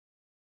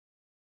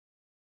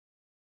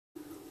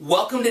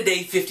Welcome to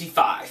day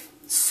 55.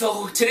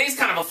 So today's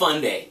kind of a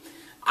fun day.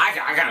 I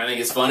kind of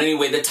think it's fun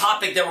anyway. The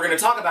topic that we're going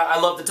to talk about,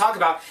 I love to talk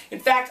about. In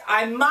fact,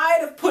 I might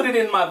have put it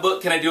in my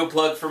book. Can I do a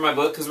plug for my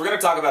book? Because we're going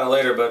to talk about it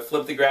later, but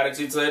Flip the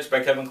Gratitude Switch by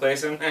Kevin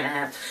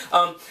Clayson.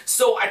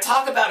 So I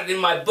talk about it in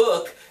my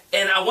book,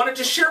 and I wanted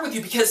to share with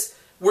you because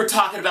we're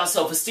talking about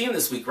self-esteem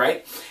this week,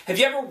 right? Have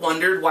you ever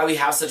wondered why we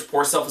have such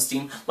poor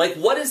self-esteem? Like,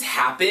 what has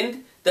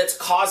happened that's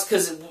caused,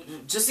 because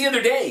just the other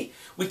day,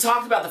 we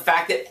talked about the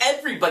fact that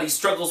everybody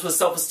struggles with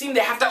self-esteem. They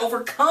have to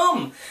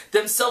overcome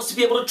themselves to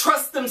be able to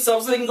trust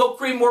themselves so they can go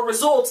create more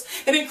results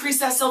and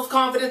increase that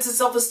self-confidence and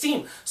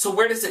self-esteem. So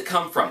where does it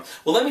come from?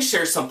 Well, let me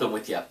share something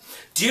with you.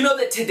 Do you know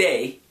that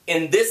today,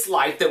 in this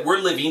life that we're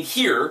living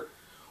here,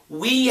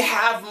 we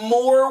have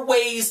more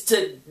ways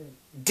to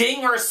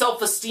ding our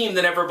self-esteem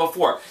than ever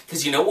before?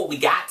 Because you know what we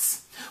got?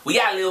 We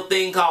got a little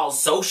thing called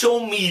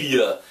social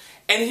media.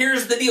 And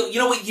here's the deal. You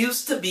know what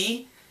used to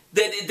be?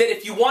 That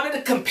if you wanted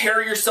to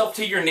compare yourself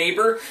to your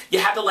neighbor, you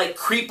had to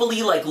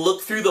creepily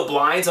look through the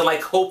blinds and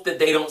hope that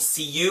they don't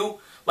see you,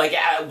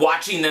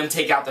 watching them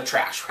take out the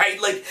trash, right?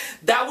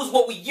 That was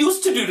what we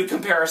used to do to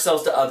compare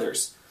ourselves to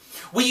others.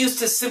 We used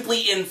to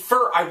simply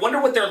infer, I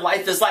wonder what their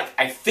life is like.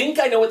 I think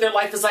I know what their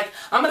life is like.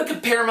 I'm going to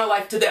compare my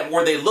life to them.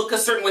 Or they look a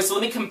certain way, so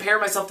let me compare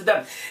myself to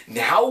them.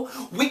 Now,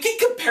 we can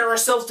compare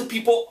ourselves to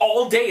people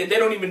all day and they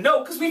don't even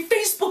know because we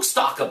Facebook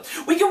stalk them.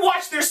 We can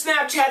watch their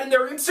Snapchat and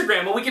their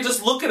Instagram and we can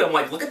just look at them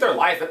look at their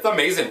life. That's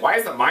amazing. Why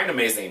isn't mine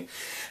amazing?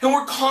 And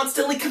we're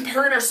constantly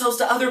comparing ourselves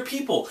to other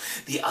people.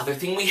 The other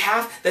thing we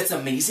have that's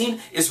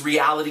amazing is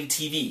reality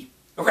TV.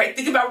 Right?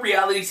 Think about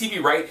reality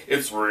TV, right?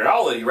 It's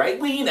reality, right?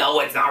 We know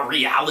it's not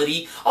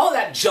reality. All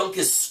that junk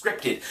is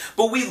scripted.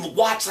 But we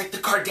watch the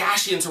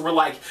Kardashians and we're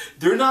like,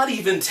 they're not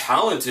even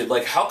talented.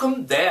 How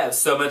come they have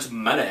so much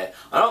money?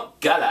 I don't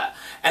get it.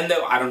 And then,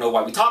 I don't know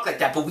why we talk like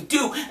that, but we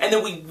do. And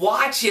then we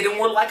watch it and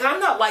we're like, I'm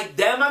not like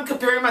them. I'm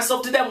comparing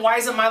myself to them. Why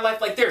isn't my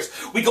life like theirs?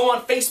 We go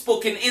on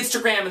Facebook and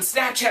Instagram and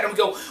Snapchat and we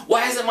go,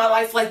 why isn't my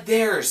life like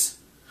theirs?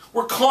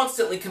 We're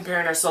constantly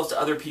comparing ourselves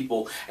to other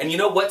people. And you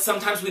know what?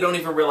 Sometimes we don't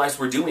even realize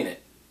we're doing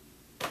it.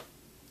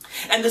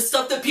 And the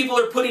stuff that people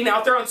are putting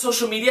out there on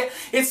social media,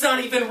 it's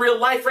not even real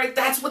life, right?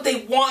 That's what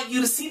they want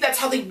you to see. That's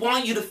how they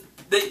want you to...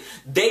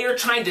 They are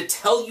trying to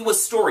tell you a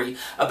story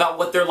about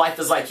what their life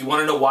is like. You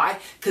want to know why?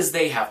 Because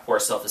they have poor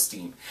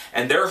self-esteem.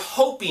 And they're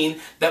hoping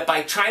that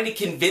by trying to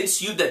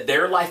convince you that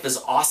their life is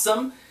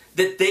awesome,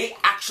 that they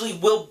actually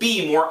will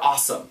be more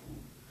awesome.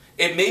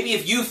 And maybe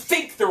if you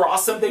think they're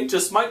awesome, they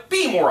just might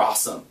be more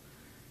awesome.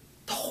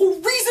 The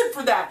whole reason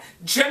for that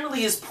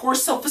generally is poor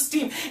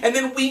self-esteem. And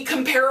then we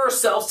compare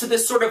ourselves to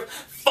this sort of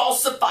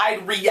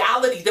falsified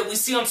reality that we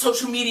see on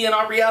social media and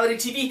on reality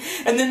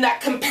TV. And then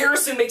that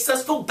comparison makes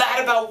us feel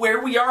bad about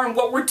where we are and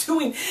what we're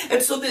doing.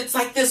 And so it's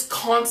this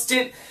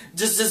constant,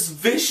 just this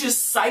vicious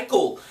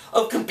cycle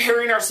of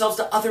comparing ourselves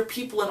to other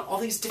people in all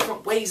these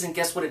different ways. And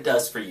guess what it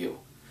does for you?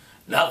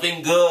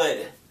 Nothing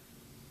good.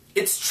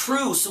 It's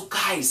true. So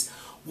guys,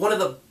 one of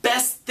the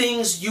best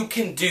things you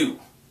can do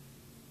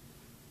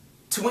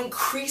to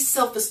increase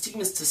self-esteem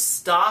is to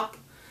stop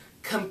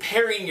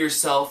comparing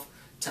yourself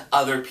to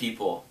other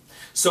people.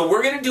 So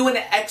we're going to do an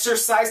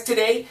exercise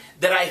today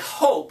that I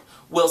hope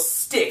will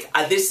stick.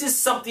 This is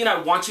something I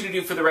want you to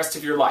do for the rest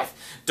of your life.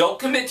 Don't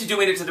commit to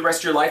doing it to the rest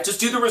of your life. Just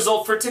do the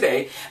result for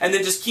today, and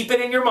then just keep it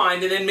in your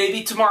mind, and then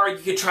maybe tomorrow you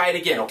could try it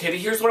again. Okay, but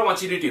here's what I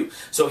want you to do.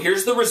 So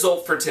here's the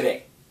result for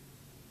today.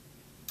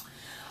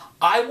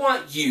 I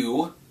want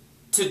you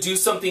to do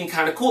something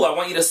kind of cool. I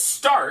want you to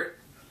start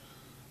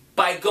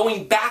by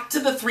going back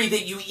to the 3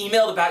 that you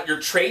emailed about your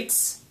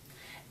traits,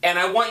 and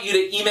I want you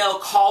to email,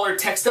 call, or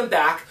text them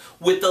back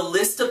with a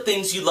list of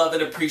things you love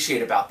and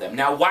appreciate about them.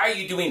 Now, why are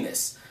you doing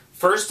this?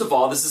 First of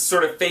all, this is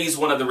sort of phase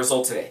 1 of the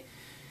result today.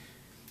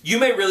 You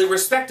may really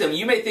respect them.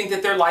 You may think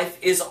that their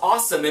life is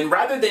awesome, and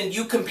rather than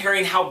you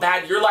comparing how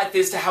bad your life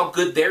is to how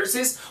good theirs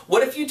is,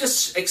 what if you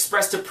just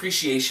expressed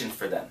appreciation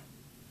for them?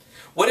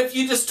 What if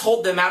you just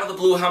told them out of the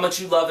blue how much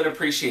you love and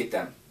appreciate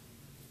them?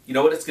 You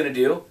know what it's going to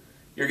do?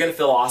 You're going to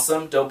feel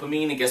awesome,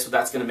 dopamine, and guess what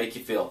that's going to make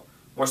you feel?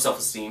 More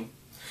self-esteem.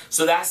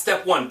 So that's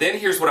step 1. Then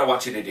here's what I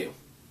want you to do.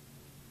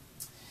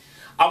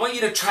 I want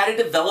you to try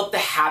to develop the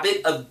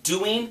habit of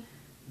doing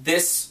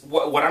this,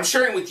 what I'm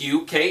sharing with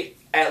you, okay,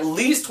 at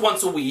least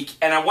once a week,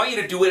 and I want you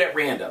to do it at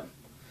random.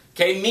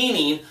 Okay,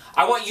 meaning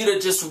I want you to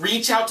just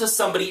reach out to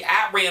somebody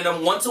at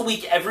random once a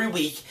week, every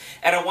week,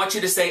 and I want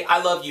you to say,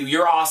 I love you,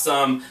 you're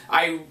awesome,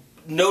 I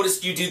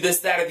noticed you do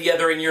this, that, or the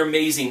other, and you're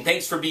amazing.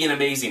 Thanks for being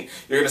amazing.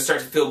 You're going to start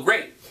to feel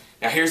great.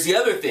 Now here's the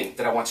other thing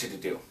that I want you to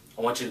do.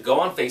 I want you to go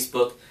on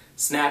Facebook,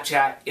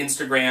 Snapchat,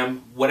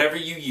 Instagram, whatever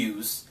you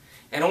use,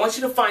 and I want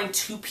you to find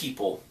 2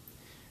 people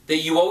that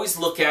you always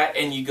look at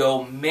and you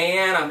go,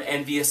 man, I'm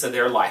envious of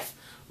their life.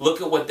 Look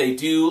at what they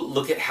do,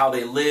 look at how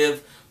they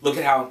live, look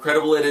at how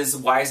incredible it is,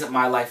 why isn't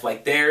my life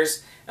like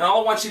theirs? And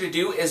all I want you to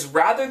do is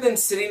rather than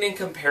sitting and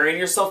comparing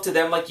yourself to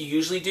them like you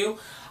usually do,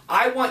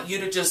 I want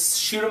you to just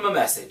shoot them a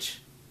message,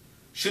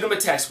 shoot them a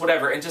text,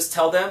 whatever, and just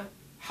tell them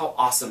how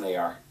awesome they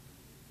are.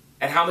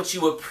 And how much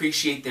you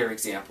appreciate their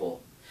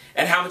example.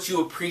 and how much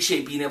you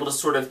appreciate being able to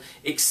sort of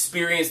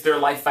experience their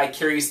life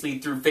vicariously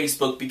through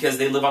Facebook because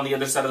they live on the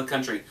other side of the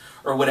country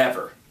or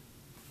whatever.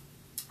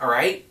 All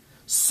right?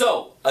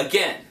 So,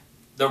 again,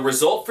 the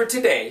result for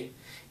today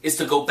is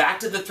to go back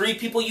to the 3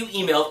 people you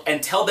emailed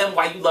and tell them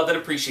why you love and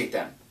appreciate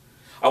them.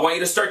 I want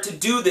you to start to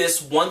do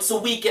this once a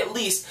week at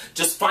least.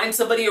 Just find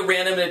somebody at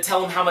random and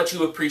tell them how much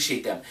you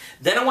appreciate them.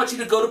 Then I want you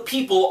to go to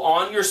people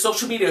on your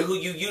social media who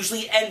you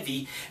usually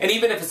envy, and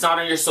even if it's not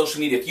on your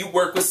social media, if you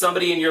work with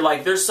somebody and you're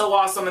like, they're so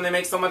awesome and they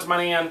make so much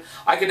money and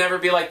I could never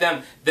be like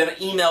them, then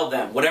email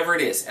them, whatever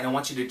it is. And I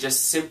want you to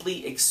just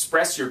simply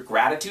express your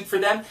gratitude for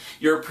them,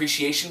 your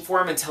appreciation for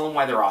them, and tell them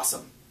why they're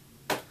awesome.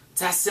 It's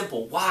that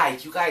simple. Why?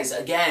 You guys,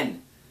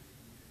 again,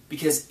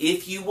 because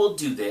if you will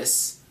do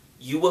this,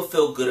 you will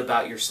feel good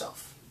about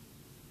yourself.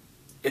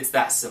 It's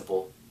that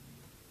simple.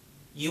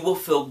 You will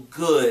feel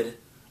good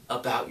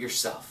about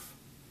yourself.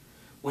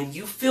 When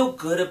you feel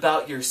good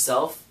about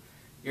yourself,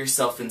 your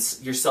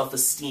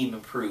self-esteem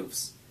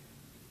improves.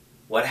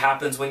 What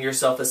happens when your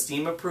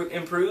self-esteem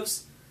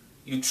improves?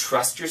 You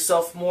trust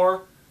yourself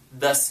more,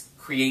 thus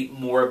create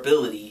more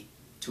ability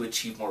to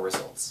achieve more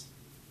results.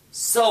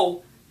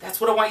 So, that's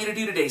what I want you to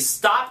do today.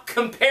 Stop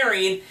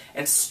comparing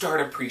and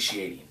start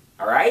appreciating.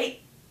 All right?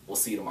 We'll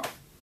see you tomorrow.